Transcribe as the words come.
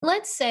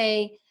Let's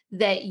say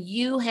that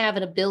you have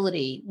an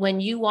ability when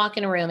you walk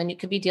in a room and you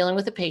could be dealing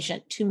with a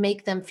patient to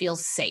make them feel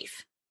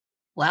safe.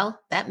 Well,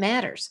 that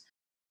matters.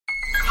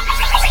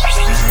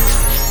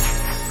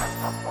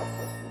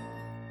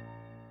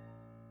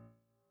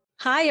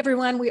 Hi,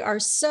 everyone. We are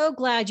so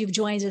glad you've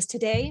joined us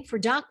today for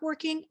Doc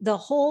Working, the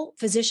Whole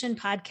Physician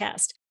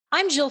Podcast.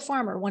 I'm Jill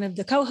Farmer, one of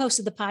the co-hosts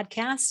of the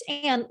podcast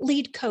and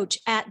lead coach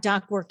at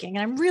Doc Working.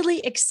 And I'm really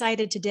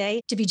excited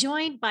today to be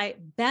joined by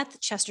Beth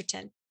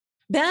Chesterton.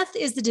 Beth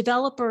is the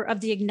developer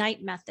of the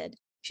Ignite method.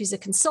 She's a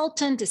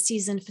consultant, a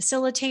seasoned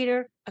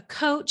facilitator, a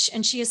coach,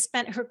 and she has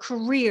spent her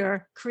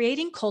career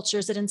creating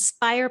cultures that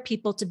inspire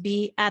people to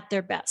be at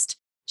their best.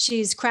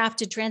 She's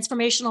crafted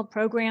transformational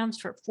programs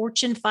for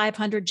Fortune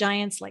 500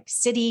 giants like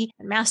Citi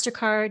and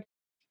MasterCard,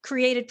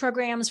 created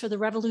programs for the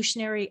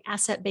revolutionary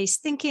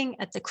asset-based thinking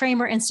at the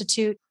Kramer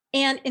Institute.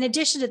 And in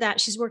addition to that,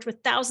 she's worked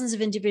with thousands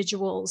of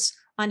individuals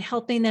on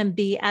helping them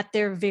be at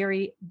their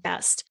very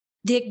best.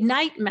 The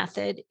Ignite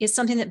method is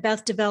something that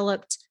Beth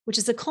developed, which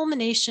is a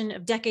culmination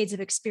of decades of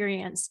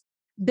experience,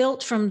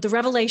 built from the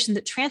revelation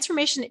that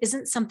transformation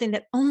isn't something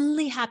that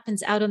only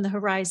happens out on the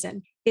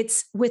horizon.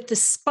 It's with the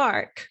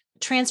spark.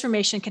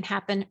 Transformation can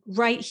happen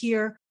right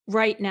here,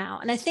 right now.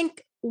 And I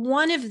think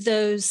one of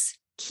those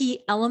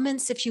key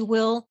elements, if you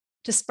will,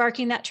 to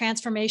sparking that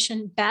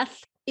transformation,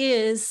 Beth,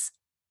 is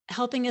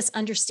helping us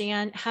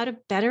understand how to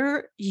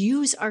better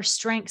use our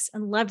strengths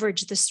and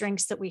leverage the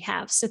strengths that we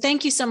have. So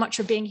thank you so much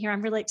for being here.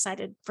 I'm really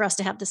excited for us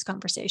to have this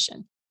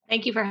conversation.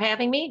 Thank you for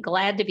having me.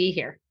 Glad to be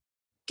here.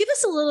 Give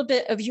us a little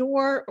bit of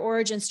your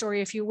origin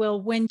story, if you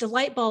will, when the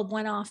light bulb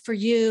went off for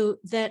you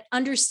that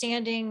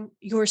understanding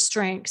your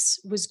strengths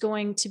was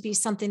going to be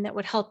something that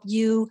would help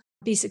you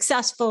be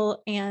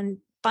successful and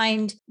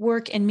find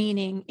work and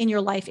meaning in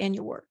your life and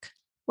your work.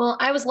 Well,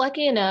 I was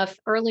lucky enough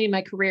early in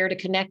my career to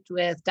connect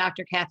with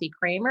Dr. Kathy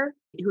Kramer,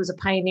 who was a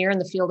pioneer in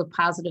the field of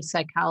positive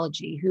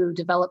psychology, who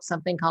developed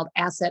something called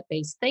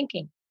asset-based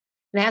thinking.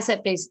 And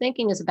asset-based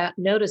thinking is about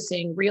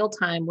noticing real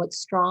time what's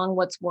strong,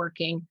 what's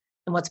working,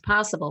 and what's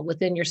possible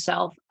within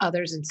yourself,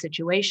 others, and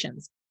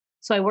situations.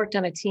 So I worked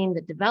on a team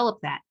that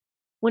developed that.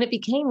 When it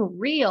became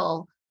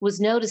real, was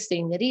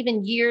noticing that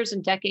even years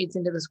and decades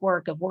into this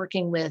work of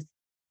working with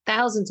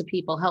thousands of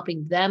people,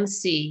 helping them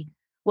see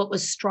what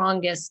was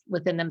strongest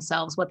within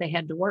themselves, what they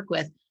had to work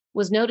with,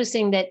 was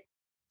noticing that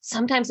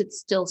sometimes it's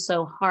still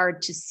so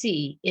hard to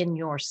see in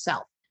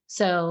yourself.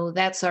 So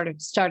that sort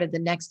of started the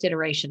next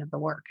iteration of the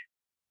work.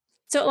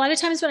 So a lot of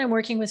times when I'm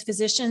working with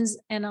physicians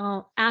and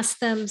I'll ask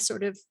them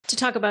sort of to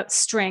talk about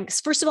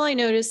strengths, first of all, I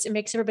notice it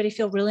makes everybody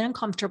feel really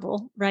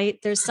uncomfortable, right?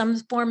 There's some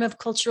form of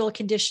cultural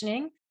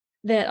conditioning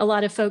that a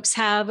lot of folks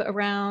have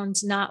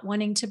around not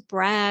wanting to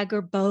brag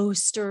or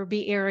boast or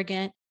be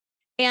arrogant.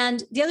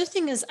 And the other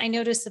thing is I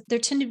notice that there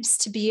tends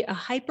to be a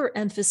hyper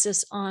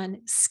emphasis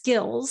on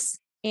skills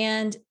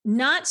and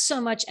not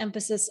so much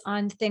emphasis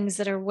on things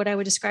that are what I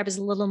would describe as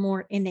a little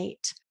more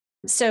innate.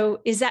 So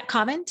is that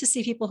common to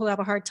see people who have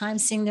a hard time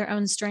seeing their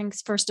own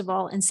strengths, first of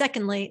all? And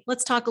secondly,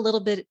 let's talk a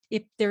little bit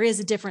if there is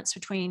a difference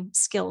between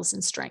skills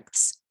and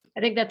strengths.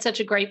 I think that's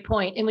such a great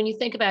point. And when you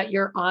think about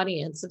your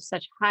audience of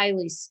such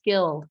highly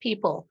skilled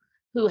people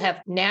who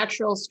have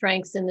natural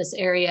strengths in this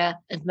area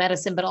of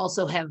medicine, but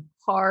also have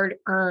hard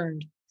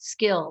earned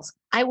skills,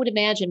 I would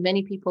imagine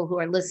many people who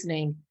are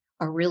listening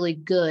are really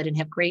good and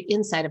have great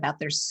insight about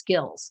their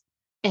skills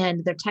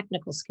and their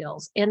technical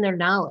skills and their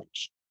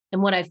knowledge.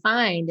 And what I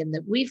find and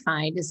that we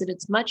find is that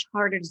it's much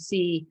harder to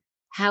see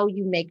how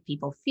you make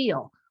people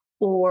feel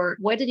or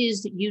what it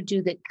is that you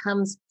do that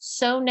comes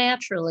so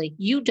naturally,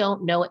 you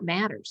don't know it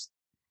matters.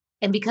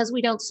 And because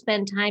we don't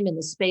spend time in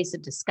the space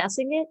of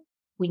discussing it,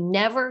 we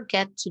never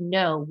get to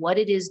know what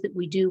it is that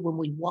we do when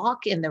we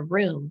walk in the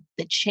room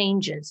that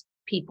changes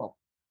people.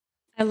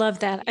 I love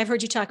that. I've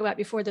heard you talk about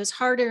before those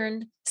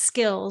hard-earned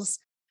skills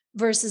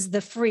versus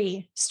the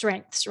free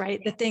strengths,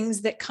 right? The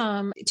things that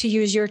come, to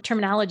use your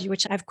terminology,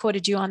 which I've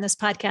quoted you on this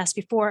podcast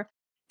before,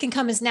 can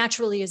come as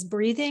naturally as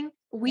breathing.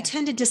 We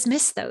tend to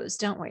dismiss those,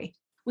 don't we?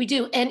 We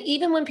do. And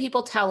even when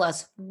people tell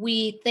us,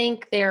 we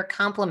think they're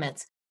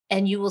compliments.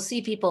 And you will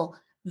see people,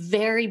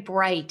 very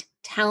bright,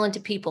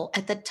 talented people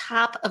at the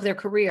top of their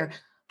career,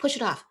 push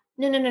it off.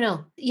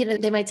 No.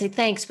 They might say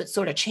thanks, but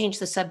sort of change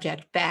the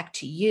subject back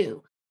to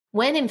you.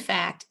 When in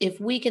fact, if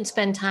we can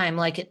spend time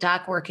like at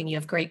Doc Working, you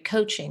have great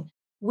coaching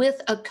with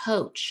a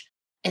coach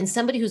and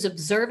somebody who's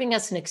observing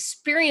us and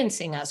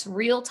experiencing us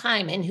real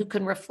time and who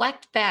can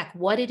reflect back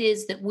what it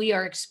is that we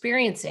are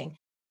experiencing.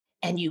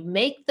 And you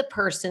make the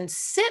person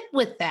sit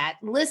with that,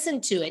 listen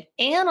to it,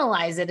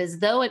 analyze it as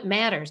though it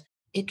matters.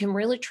 It can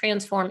really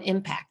transform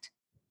impact.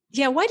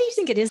 Yeah. Why do you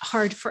think it is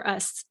hard for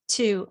us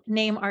to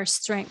name our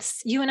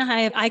strengths? You and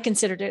I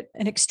considered it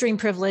an extreme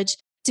privilege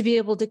to be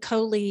able to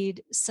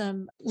co-lead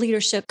some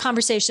leadership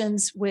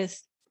conversations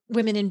with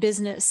women in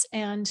business.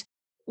 And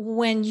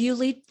when you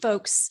lead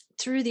folks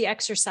through the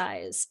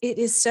exercise, it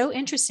is so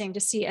interesting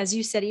to see, as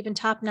you said, even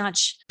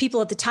top-notch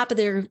people at the top of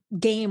their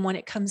game when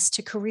it comes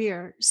to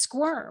career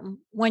squirm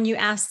when you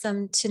ask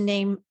them to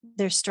name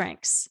their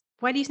strengths.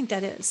 Why do you think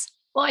that is?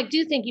 Well, I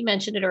do think you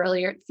mentioned it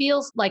earlier. It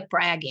feels like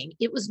bragging.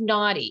 It was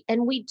naughty.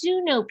 And we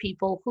do know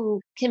people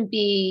who can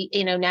be,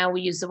 now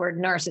we use the word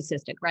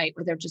narcissistic, right?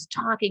 Where they're just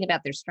talking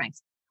about their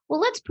strengths. Well,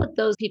 let's put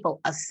those people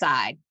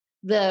aside.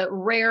 The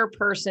rare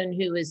person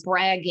who is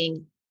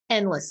bragging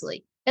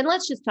endlessly. And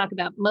let's just talk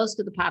about most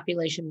of the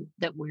population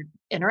that we're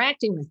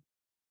interacting with.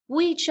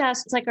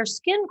 It's like our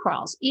skin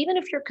crawls. Even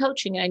if you're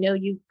coaching, and I know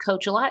you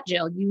coach a lot,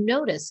 Jill, you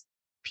notice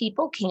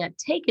people can't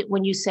take it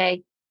when you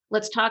say,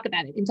 let's talk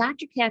about it. And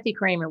Dr. Kathy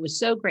Kramer was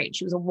so great.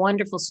 She was a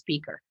wonderful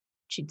speaker.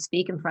 She'd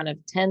speak in front of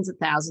tens of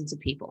thousands of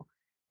people.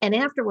 And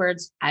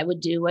afterwards, I would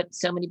do what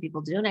so many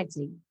people do. And I'd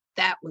say,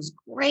 that was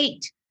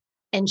great.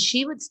 And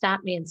she would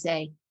stop me and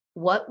say,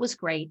 what was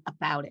great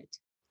about it?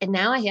 And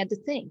now I had to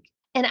think.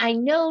 And I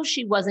know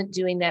she wasn't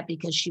doing that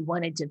because she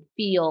wanted to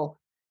feel,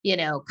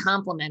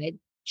 complimented.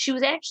 She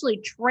was actually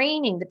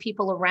training the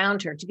people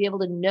around her to be able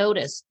to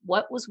notice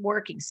what was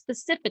working,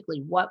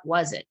 specifically, what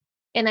was it?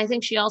 And I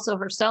think she also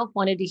herself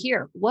wanted to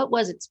hear, what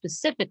was it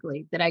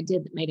specifically that I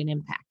did that made an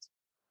impact?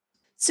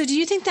 So do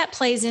you think that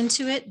plays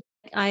into it?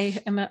 I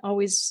am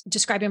always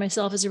describing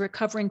myself as a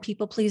recovering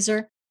people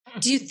pleaser.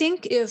 Do you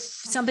think if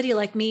somebody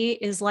like me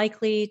is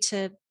likely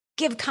to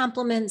give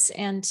compliments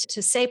and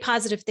to say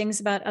positive things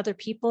about other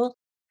people,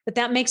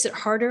 that makes it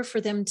harder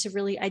for them to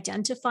really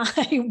identify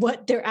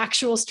what their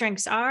actual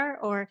strengths are?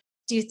 Or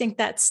do you think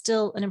that's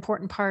still an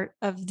important part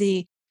of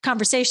the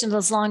conversation,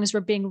 as long as we're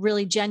being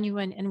really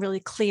genuine and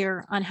really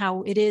clear on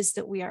how it is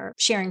that we are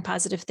sharing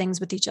positive things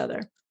with each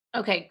other?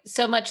 Okay,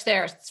 so much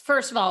there.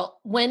 First of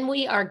all, when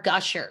we are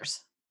gushers,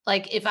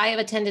 like if I have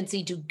a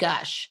tendency to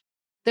gush,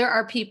 there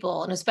are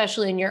people, and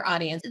especially in your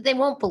audience, they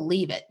won't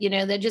believe it.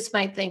 They just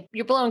might think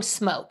you're blowing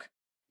smoke,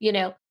 you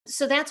know?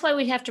 So that's why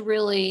we have to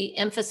really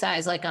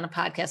emphasize, like on a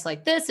podcast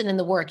like this and in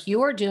the work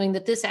you're doing,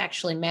 that this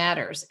actually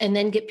matters. And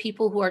then get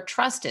people who are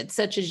trusted,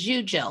 such as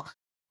you, Jill,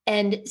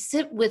 and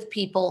sit with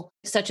people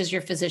such as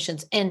your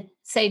physicians and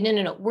say, no,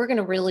 no, no, we're going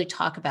to really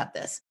talk about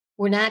this.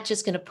 We're not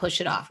just going to push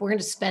it off. We're going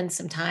to spend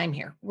some time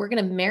here. We're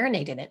going to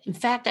marinate in it. In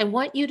fact, I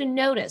want you to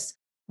notice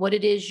what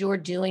it is you're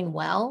doing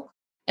well,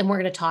 and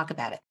we're going to talk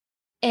about it.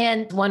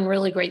 And one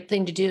really great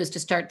thing to do is to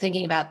start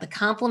thinking about the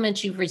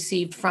compliments you've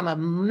received from a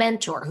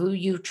mentor who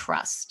you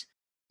trust,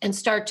 and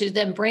start to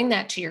then bring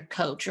that to your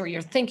coach or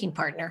your thinking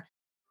partner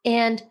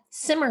and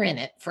simmer in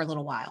it for a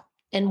little while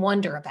and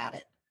wonder about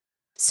it.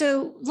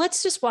 So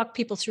let's just walk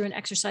people through an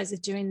exercise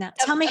of doing that.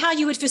 Tell me how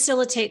you would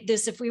facilitate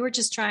this if we were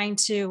just trying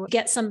to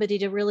get somebody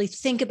to really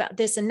think about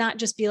this and not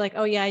just be like,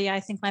 oh, yeah, I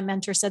think my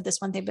mentor said this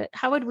one thing, but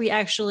how would we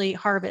actually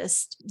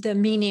harvest the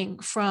meaning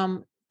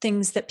from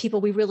things that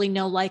people we really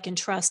know, like, and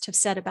trust have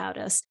said about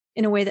us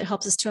in a way that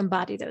helps us to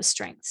embody those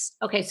strengths?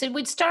 Okay, so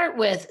we'd start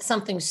with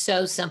something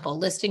so simple,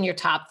 listing your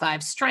top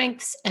 5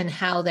 strengths and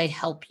how they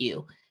help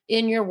you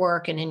in your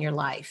work and in your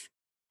life.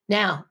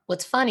 Now,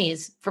 what's funny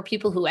is for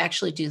people who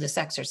actually do this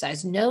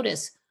exercise,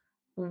 notice,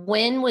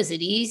 when was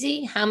it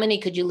easy? How many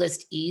could you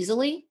list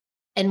easily?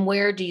 And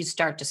where do you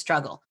start to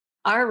struggle?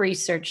 Our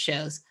research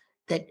shows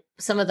that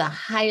some of the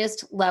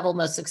highest level,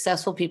 most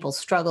successful people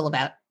struggle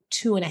about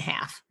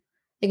 2.5.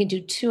 They can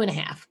do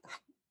 2.5.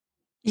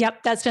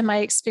 Yep, that's been my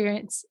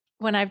experience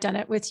when I've done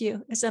it with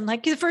you. Is I'm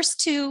like, the first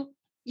 2,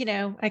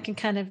 I can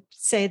kind of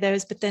say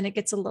those, but then it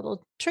gets a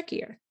little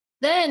trickier.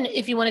 Then,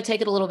 if you want to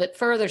take it a little bit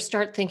further,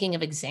 start thinking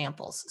of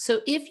examples.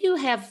 So, if you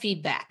have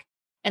feedback,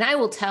 and I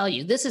will tell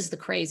you, this is the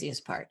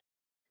craziest part,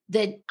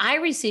 that I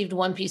received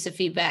one piece of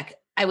feedback,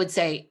 I would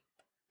say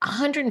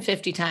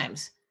 150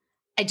 times.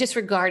 I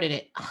disregarded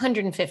it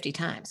 150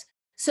 times.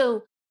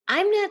 So,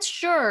 I'm not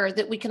sure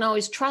that we can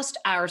always trust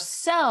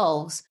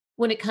ourselves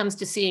when it comes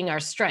to seeing our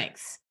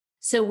strengths.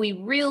 So we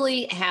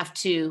really have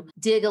to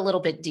dig a little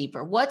bit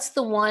deeper. What's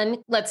the one,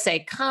 let's say,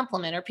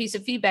 compliment or piece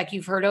of feedback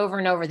you've heard over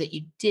and over that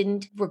you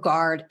didn't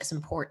regard as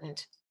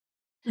important?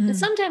 And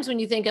sometimes when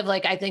you think of,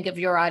 like, I think of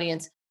your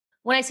audience,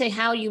 when I say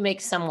how you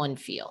make someone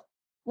feel,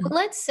 well,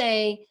 let's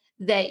say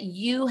that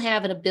you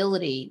have an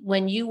ability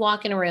when you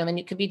walk in a room and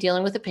you could be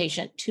dealing with a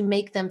patient to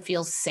make them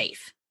feel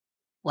safe.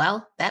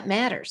 Well, that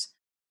matters.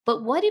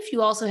 But what if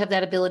you also have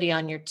that ability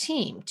on your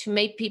team to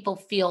make people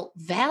feel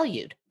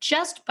valued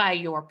just by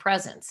your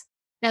presence?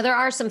 Now, there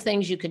are some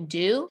things you can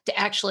do to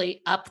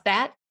actually up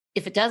that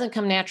if it doesn't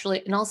come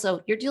naturally. And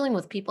also, you're dealing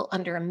with people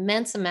under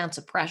immense amounts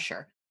of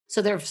pressure.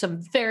 So there are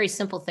some very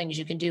simple things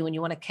you can do when you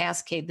want to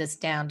cascade this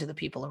down to the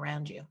people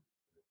around you.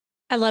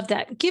 I love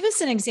that. Give us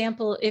an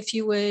example, if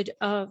you would,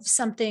 of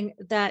something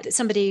that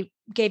somebody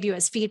gave you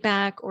as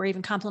feedback or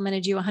even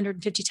complimented you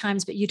 150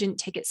 times, but you didn't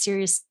take it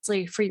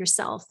seriously for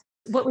yourself.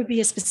 What would be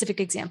a specific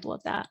example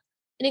of that?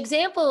 An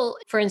example,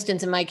 for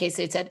instance, in my case,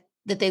 they said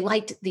that they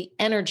liked the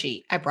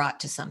energy I brought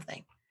to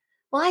something.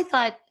 Well, I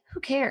thought, who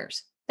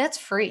cares? That's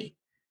free.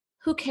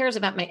 Who cares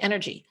about my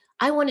energy?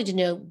 I wanted to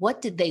know,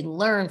 what did they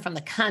learn from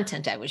the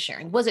content I was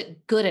sharing? Was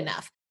it good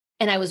enough?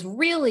 And I was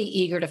really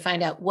eager to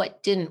find out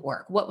what didn't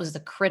work. What was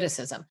the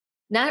criticism?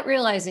 Not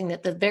realizing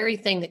that the very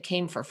thing that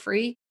came for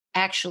free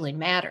actually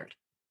mattered.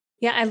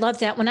 Yeah, I love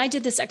that. When I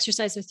did this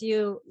exercise with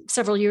you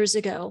several years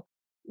ago,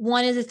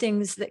 one of the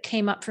things that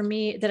came up for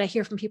me that I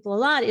hear from people a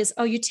lot is,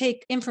 oh, you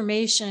take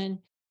information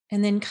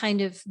and then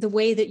kind of the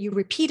way that you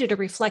repeat it or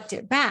reflect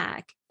it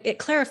back, it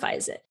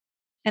clarifies it.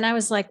 And I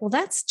was like, well,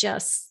 that's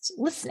just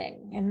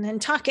listening and then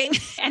talking.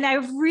 And I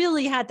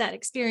really had that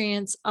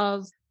experience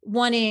of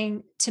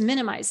wanting to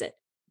minimize it.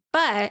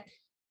 But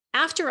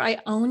after I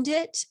owned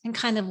it and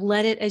kind of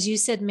let it, as you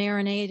said,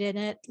 marinate in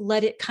it,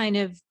 let it kind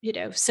of,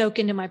 soak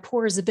into my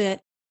pores a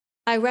bit,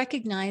 I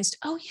recognized,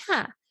 oh,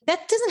 yeah,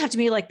 that doesn't have to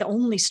be like the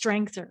only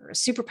strength or a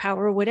superpower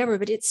or whatever,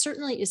 but it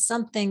certainly is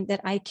something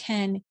that I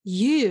can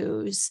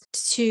use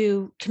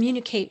to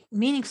communicate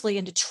meaningfully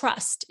and to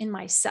trust in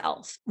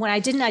myself. When I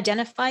didn't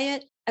identify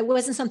it, it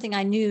wasn't something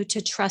I knew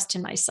to trust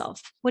in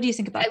myself. What do you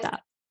think about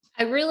that?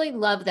 I really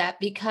love that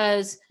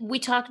because we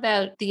talked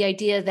about the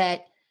idea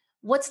that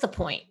what's the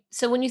point?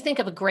 So when you think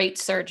of a great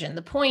surgeon,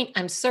 the point,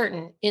 I'm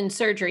certain, in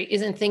surgery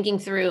isn't thinking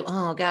through,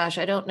 oh gosh,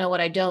 I don't know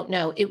what I don't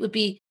know. It would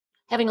be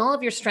having all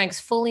of your strengths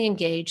fully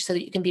engaged so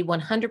that you can be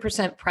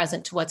 100%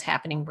 present to what's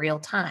happening real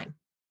time.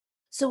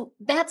 So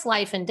that's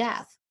life and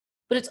death.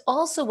 But it's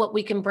also what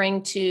we can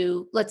bring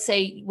to, let's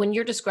say, when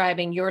you're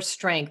describing your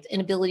strength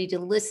and ability to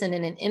listen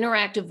in an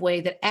interactive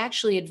way that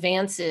actually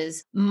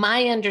advances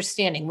my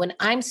understanding. When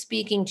I'm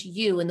speaking to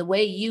you and the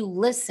way you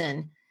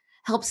listen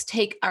helps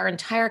take our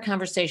entire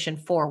conversation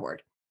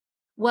forward.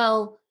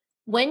 Well,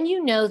 when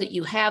you know that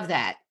you have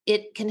that,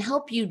 it can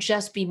help you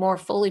just be more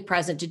fully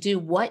present to do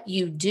what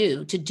you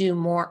do, to do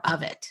more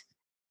of it,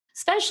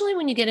 especially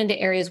when you get into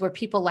areas where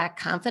people lack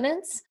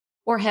confidence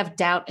or have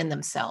doubt in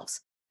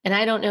themselves. And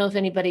I don't know if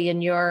anybody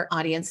in your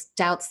audience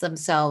doubts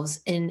themselves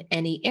in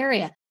any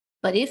area,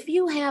 but if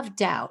you have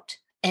doubt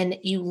and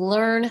you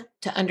learn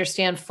to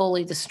understand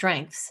fully the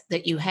strengths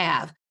that you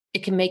have,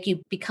 it can make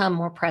you become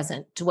more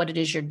present to what it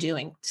is you're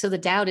doing. So the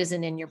doubt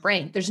isn't in your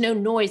brain. There's no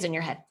noise in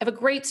your head. I have a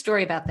great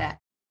story about that.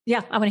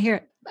 Yeah, I want to hear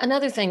it.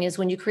 Another thing is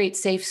when you create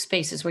safe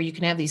spaces where you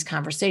can have these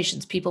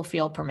conversations, people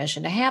feel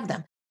permission to have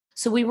them.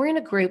 So we were in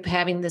a group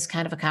having this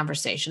kind of a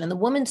conversation, and the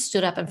woman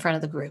stood up in front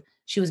of the group.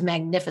 She was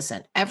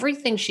magnificent.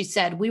 Everything she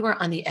said, we were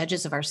on the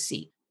edges of our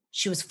seat.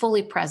 She was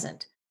fully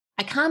present.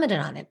 I commented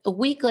on it. A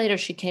week later,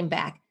 she came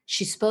back.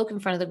 She spoke in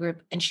front of the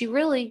group, and she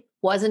really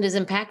wasn't as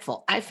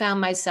impactful. I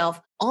found myself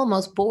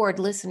almost bored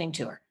listening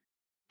to her.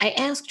 I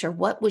asked her,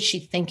 what was she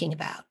thinking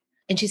about?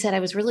 And she said,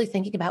 I was really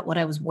thinking about what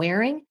I was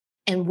wearing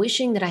and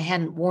wishing that I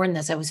hadn't worn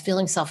this. I was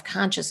feeling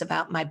self-conscious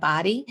about my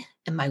body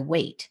and my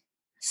weight.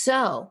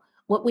 So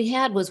what we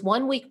had was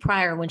 1 week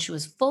prior when she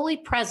was fully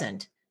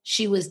present,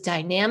 she was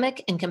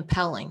dynamic and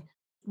compelling.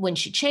 When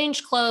she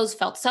changed clothes,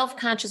 felt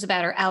self-conscious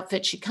about her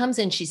outfit, she comes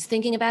in, she's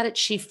thinking about it,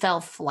 she fell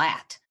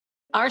flat.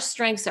 Our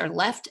strengths are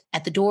left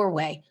at the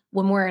doorway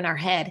when we're in our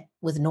head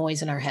with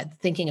noise in our head,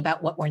 thinking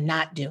about what we're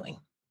not doing.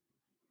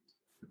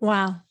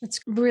 Wow,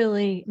 that's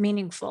really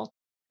meaningful.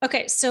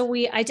 Okay, so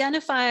we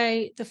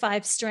identify the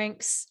 5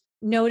 strengths,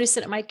 notice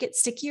that it might get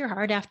sticky or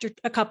hard after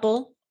a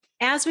couple.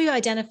 As we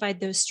identified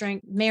those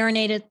strengths,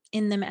 marinated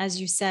in them,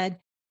 as you said,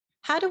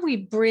 how do we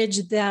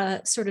bridge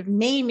the sort of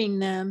naming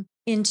them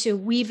into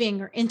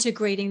weaving or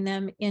integrating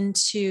them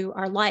into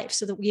our life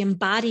so that we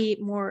embody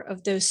more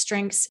of those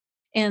strengths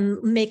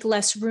and make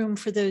less room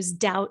for those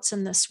doubts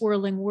and the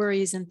swirling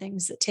worries and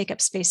things that take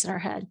up space in our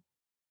head?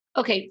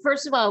 Okay,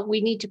 first of all,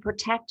 we need to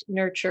protect,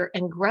 nurture,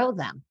 and grow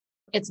them.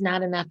 It's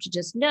not enough to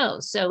just know.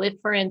 So, if,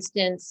 for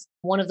instance,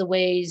 one of the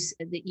ways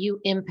that you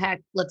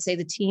impact, let's say,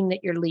 the team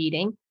that you're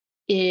leading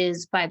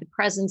is by the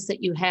presence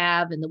that you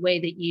have and the way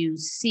that you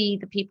see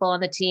the people on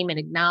the team and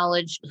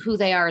acknowledge who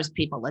they are as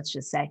people, let's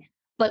just say.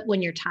 But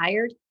when you're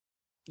tired,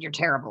 you're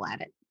terrible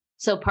at it.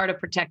 So, part of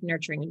protect,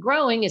 nurturing, and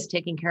growing is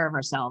taking care of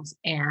ourselves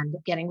and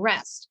getting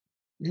rest,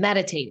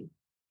 meditating.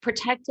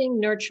 Protecting,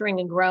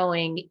 nurturing, and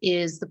growing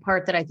is the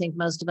part that I think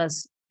most of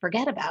us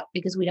forget about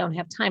because we don't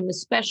have time,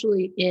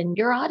 especially in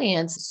your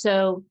audience.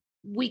 So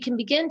we can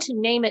begin to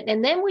name it.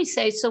 And then we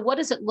say, so what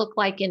does it look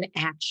like in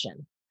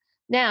action?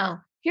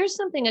 Now, here's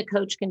something a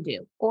coach can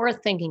do or a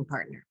thinking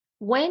partner.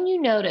 When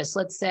you notice,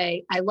 let's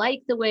say, I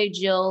like the way,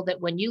 Jill,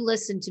 that when you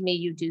listen to me,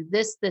 you do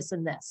this, this,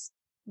 and this.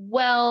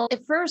 Well,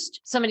 at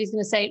first, somebody's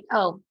going to say,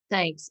 oh,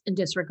 thanks, and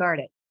disregard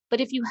it.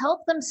 But if you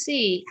help them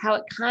see how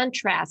it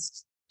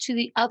contrasts to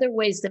the other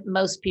ways that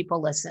most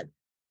people listen,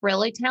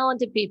 really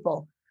talented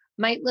people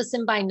might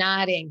listen by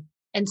nodding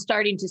and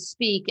starting to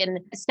speak and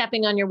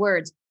stepping on your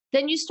words.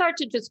 Then you start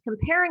to just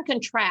compare and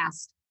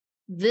contrast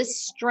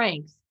this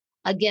strength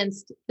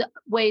against the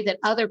way that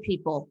other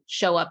people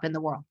show up in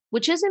the world,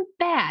 which isn't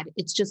bad.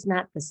 It's just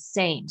not the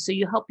same. So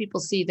you help people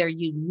see their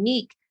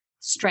unique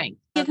strength.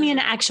 Give me an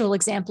actual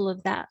example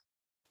of that.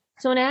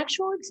 So an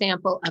actual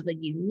example of a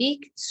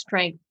unique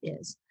strength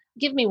is,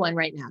 give me one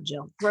right now,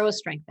 Jill. Throw a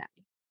strength at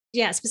me.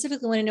 Yeah,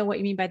 specifically want to know what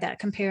you mean by that,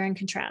 compare and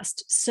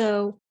contrast.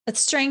 So a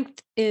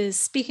strength is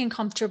speaking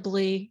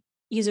comfortably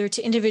either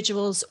to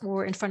individuals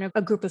or in front of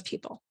a group of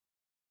people.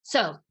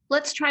 So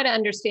let's try to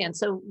understand.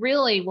 So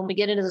really, when we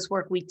get into this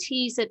work, we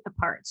tease it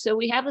apart. So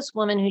we have this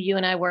woman who you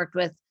and I worked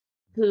with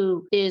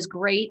who is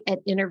great at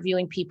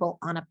interviewing people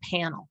on a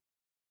panel.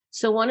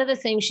 So one of the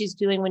things she's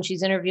doing when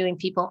she's interviewing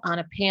people on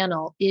a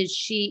panel is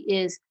she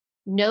is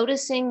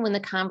noticing when the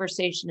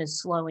conversation is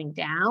slowing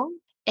down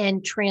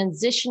and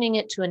transitioning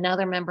it to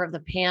another member of the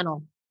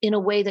panel in a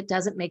way that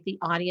doesn't make the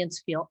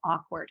audience feel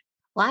awkward.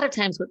 A lot of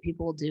times what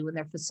people will do when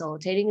they're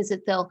facilitating is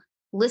that they'll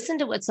listen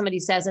to what somebody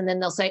says and then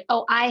they'll say,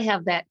 "Oh, I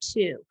have that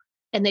too."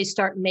 And they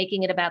start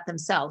making it about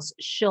themselves.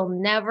 She'll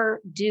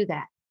never do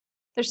that.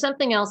 There's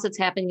something else that's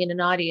happening in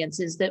an audience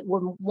is that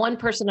when one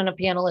person on a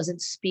panel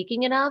isn't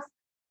speaking enough,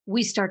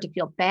 we start to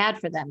feel bad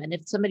for them. And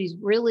if somebody's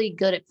really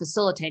good at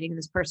facilitating,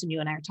 this person you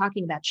and I are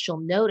talking about, she'll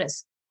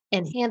notice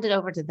and hand it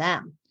over to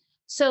them.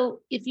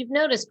 So if you've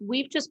noticed,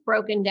 we've just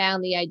broken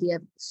down the idea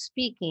of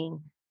speaking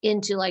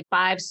into like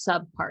 5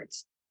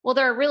 subparts. Well,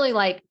 there are really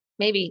like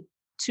maybe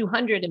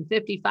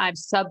 255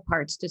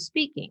 subparts to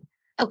speaking.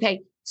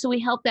 Okay, so we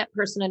help that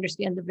person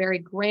understand the very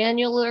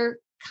granular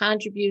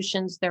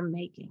contributions they're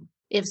making.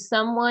 If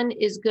someone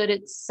is good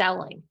at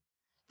selling,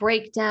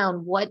 break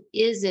down what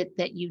is it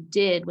that you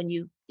did when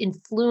you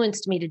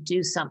influenced me to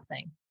do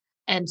something.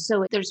 And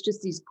so there's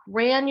just these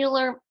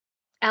granular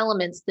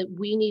elements that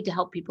we need to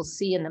help people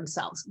see in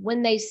themselves.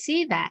 When they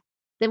see that,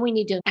 then we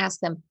need to ask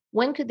them,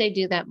 when could they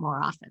do that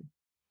more often?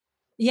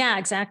 Yeah,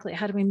 exactly.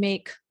 How do we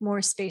make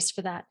more space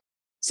for that?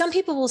 Some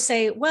people will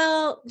say,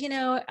 well,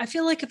 I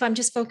feel like if I'm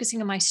just focusing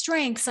on my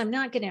strengths, I'm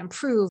not going to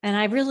improve. And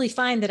I really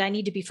find that I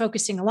need to be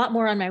focusing a lot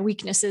more on my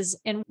weaknesses.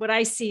 And what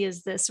I see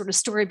is the sort of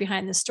story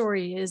behind the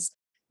story is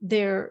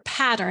their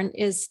pattern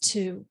is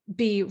to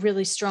be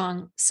really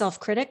strong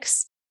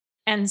self-critics.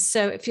 And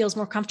so it feels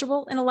more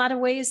comfortable in a lot of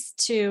ways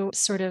to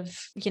sort of,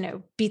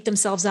 beat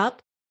themselves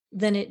up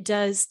than it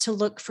does to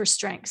look for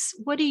strengths.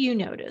 What do you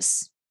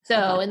notice?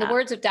 So, in the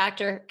words of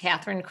Dr.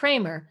 Catherine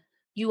Kramer,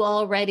 you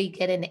already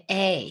get an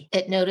A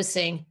at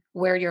noticing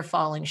where you're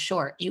falling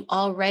short. You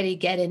already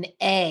get an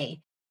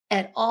A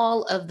at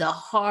all of the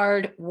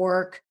hard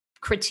work,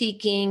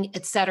 critiquing,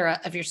 et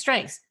cetera, of your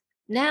strengths.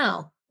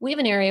 Now, we have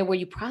an area where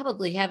you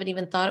probably haven't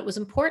even thought it was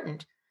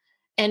important.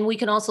 And we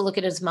can also look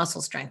at it as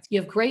muscle strength. You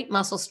have great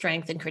muscle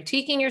strength in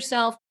critiquing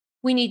yourself.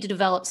 We need to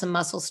develop some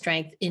muscle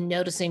strength in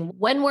noticing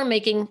when we're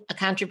making a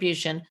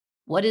contribution,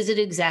 what is it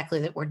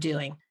exactly that we're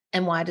doing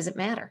and why does it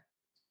matter?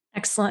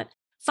 Excellent.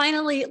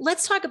 Finally,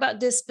 let's talk about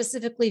this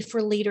specifically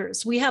for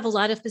leaders. We have a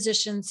lot of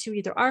physicians who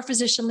either are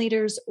physician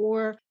leaders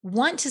or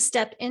want to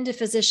step into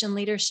physician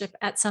leadership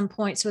at some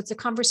point. So it's a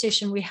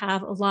conversation we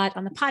have a lot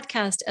on the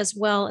podcast, as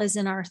well as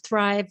in our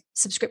Thrive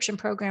subscription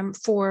program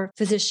for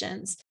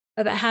physicians,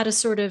 about how to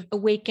sort of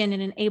awaken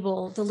and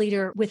enable the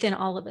leader within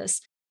all of us.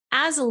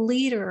 As a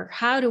leader,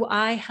 how do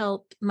I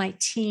help my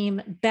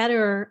team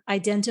better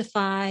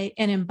identify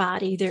and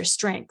embody their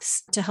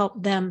strengths to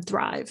help them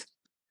thrive?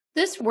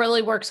 This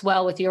really works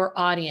well with your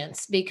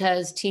audience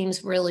because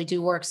teams really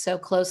do work so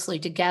closely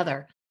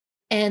together.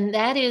 And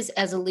that is,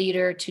 as a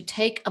leader, to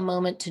take a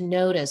moment to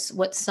notice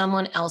what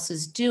someone else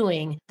is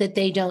doing that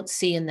they don't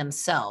see in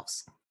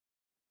themselves.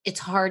 It's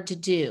hard to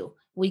do.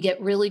 We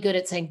get really good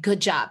at saying, good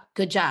job,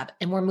 good job.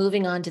 And we're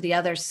moving on to the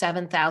other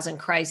 7,000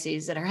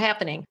 crises that are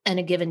happening in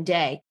a given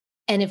day.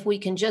 And if we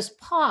can just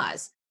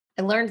pause,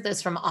 I learned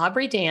this from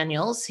Aubrey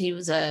Daniels. He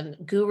was a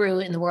guru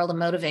in the world of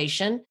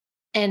motivation.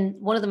 And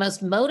one of the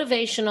most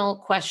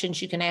motivational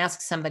questions you can ask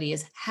somebody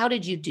is, how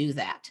did you do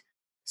that?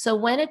 So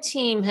when a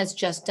team has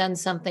just done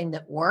something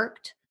that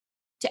worked,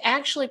 to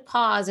actually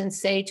pause and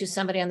say to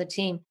somebody on the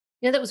team,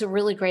 that was a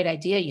really great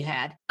idea you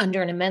had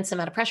under an immense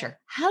amount of pressure.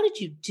 How did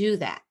you do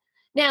that?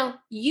 Now,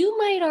 you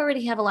might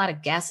already have a lot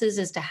of guesses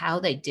as to how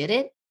they did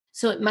it.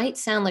 So it might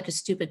sound like a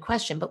stupid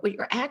question, but what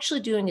you're actually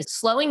doing is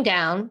slowing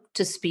down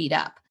to speed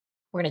up.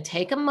 We're going to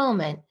take a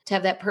moment to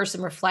have that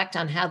person reflect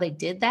on how they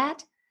did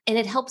that. And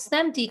it helps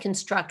them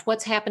deconstruct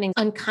what's happening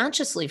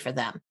unconsciously for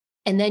them.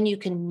 And then you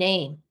can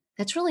name.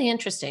 That's really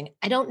interesting.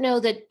 I don't know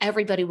that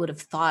everybody would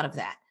have thought of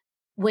that.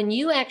 When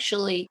you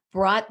actually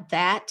brought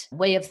that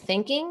way of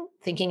thinking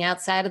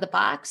outside of the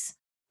box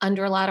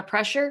under a lot of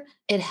pressure,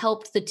 it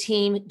helped the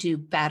team do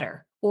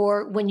better.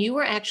 Or when you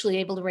were actually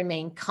able to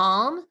remain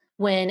calm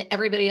when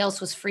everybody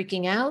else was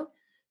freaking out,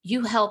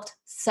 you helped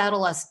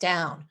settle us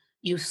down.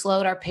 You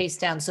slowed our pace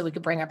down so we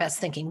could bring our best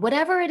thinking.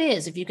 Whatever it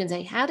is, if you can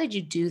say, how did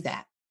you do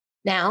that?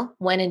 Now,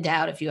 when in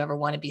doubt, if you ever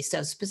want to be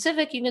so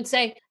specific, you can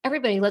say,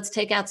 everybody, let's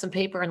take out some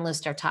paper and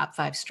list our top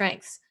 5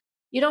 strengths.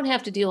 You don't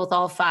have to deal with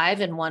all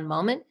 5 in one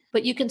moment,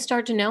 but you can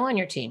start to know on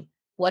your team,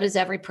 what is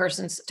every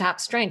person's top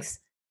strengths?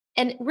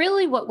 And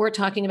really what we're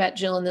talking about,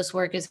 Jill, in this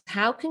work is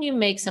how can you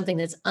make something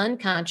that's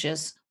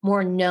unconscious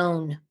more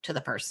known to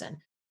the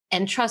person?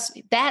 And trust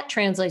me, that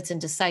translates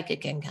into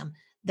psychic income.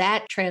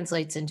 That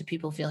translates into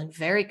people feeling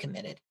very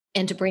committed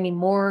and to bringing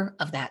more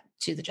of that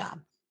to the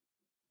job.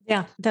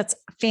 Yeah, that's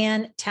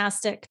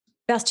fantastic.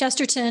 Beth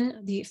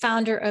Chesterton, the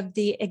founder of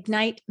the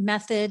Ignite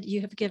Method, you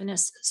have given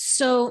us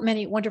so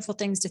many wonderful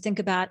things to think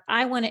about.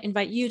 I want to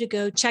invite you to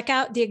go check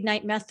out the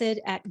Ignite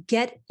Method at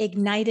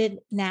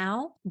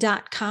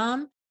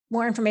getignitednow.com.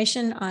 More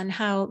information on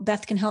how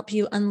Beth can help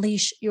you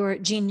unleash your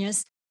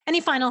genius. Any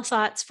final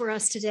thoughts for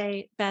us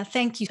today, Beth?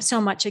 Thank you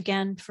so much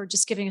again for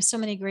just giving us so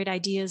many great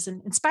ideas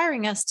and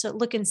inspiring us to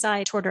look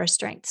inside toward our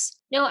strengths.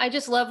 No, I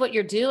just love what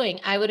you're doing.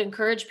 I would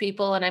encourage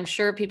people, and I'm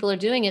sure people are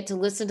doing it, to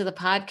listen to the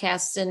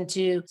podcasts and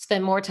to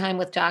spend more time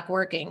with Doc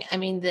Working. I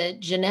mean, the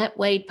Jeanette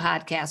Wade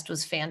podcast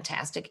was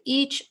fantastic.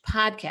 Each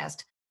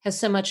podcast has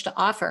so much to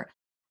offer.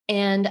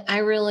 And I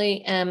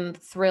really am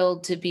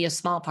thrilled to be a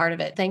small part of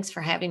it. Thanks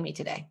for having me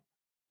today.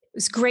 It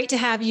was great to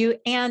have you.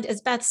 And as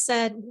Beth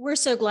said, we're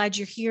so glad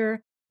you're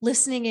here,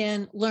 listening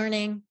in,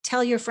 learning.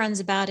 Tell your friends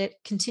about it.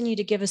 Continue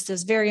to give us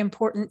those very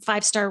important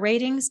 5-star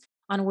ratings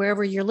on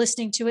wherever you're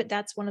listening to it.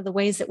 That's one of the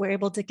ways that we're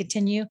able to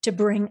continue to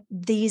bring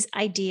these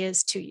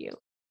ideas to you.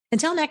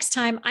 Until next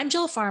time, I'm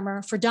Jill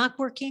Farmer for Doc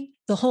Working,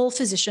 the Whole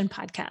Physician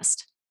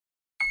Podcast.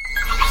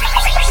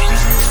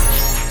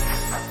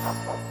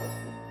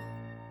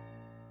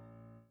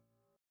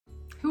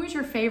 Who was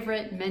your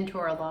favorite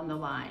mentor along the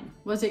line?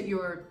 Was it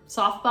your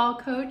softball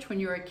coach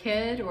when you were a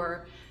kid,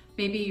 or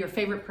maybe your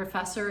favorite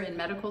professor in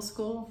medical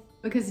school?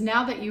 Because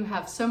now that you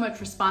have so much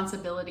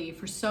responsibility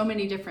for so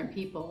many different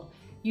people,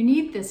 you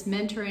need this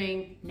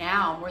mentoring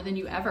now more than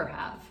you ever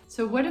have.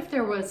 So what if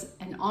there was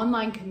an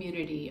online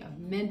community of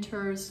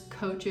mentors,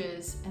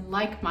 coaches, and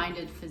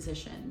like-minded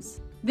physicians?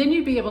 Then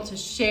you'd be able to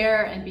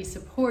share and be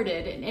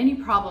supported in any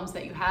problems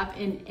that you have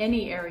in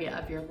any area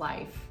of your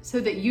life, so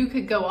that you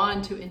could go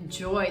on to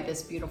enjoy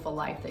this beautiful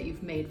life that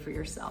you've made for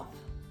yourself.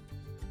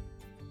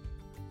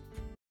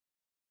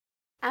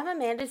 I'm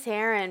Amanda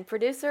Taryn,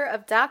 producer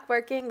of Doc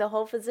Working, the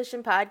Whole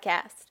Physician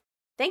Podcast.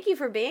 Thank you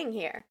for being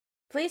here.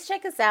 Please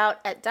check us out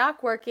at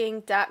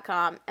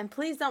docworking.com, and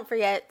please don't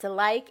forget to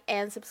like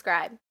and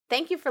subscribe.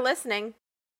 Thank you for listening.